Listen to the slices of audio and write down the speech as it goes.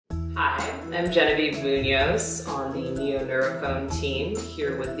Hi, I'm Genevieve Munoz on the Neurophone team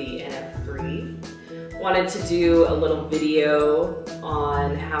here with the NF3. Wanted to do a little video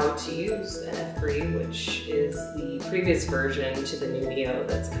on how to use NF3, which is the previous version to the new Neo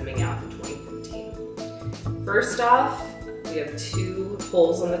that's coming out in 2015. First off, we have two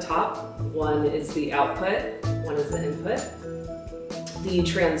holes on the top. One is the output, one is the input. The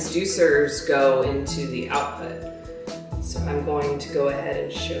transducers go into the output. So I'm going to go ahead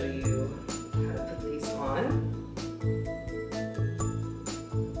and show you how to put these on.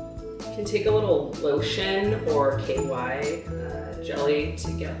 You can take a little lotion or KY jelly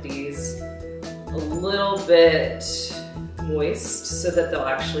to get these a little bit moist so that they'll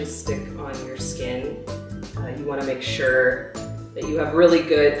actually stick on your skin. You want to make sure that you have really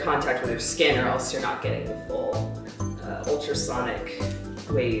good contact with your skin, or else you're not getting the full ultrasonic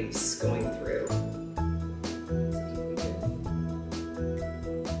waves going through.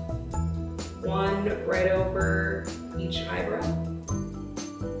 One right over each eyebrow.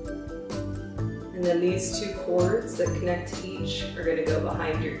 And then these two cords that connect to each are going to go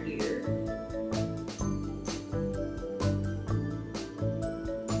behind your ear.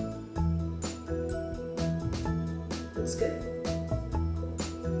 Looks good.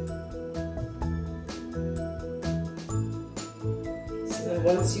 So then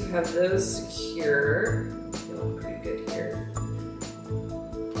once you have those secure, feeling pretty good here.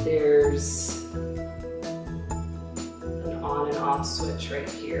 There's an on and off switch right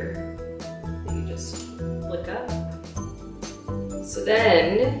here that you just flick up. So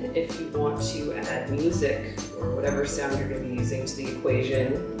then, if you want to add music or whatever sound you're going to be using to the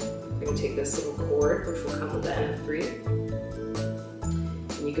equation, you can take this little cord, which will come with the NF3,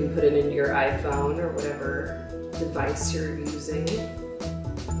 and you can put it into your iPhone or whatever device you're using,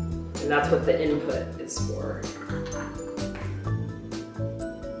 and that's what the input is for.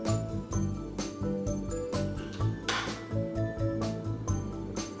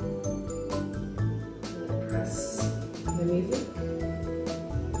 The music,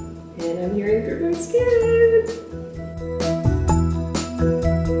 and I'm hearing through my skin.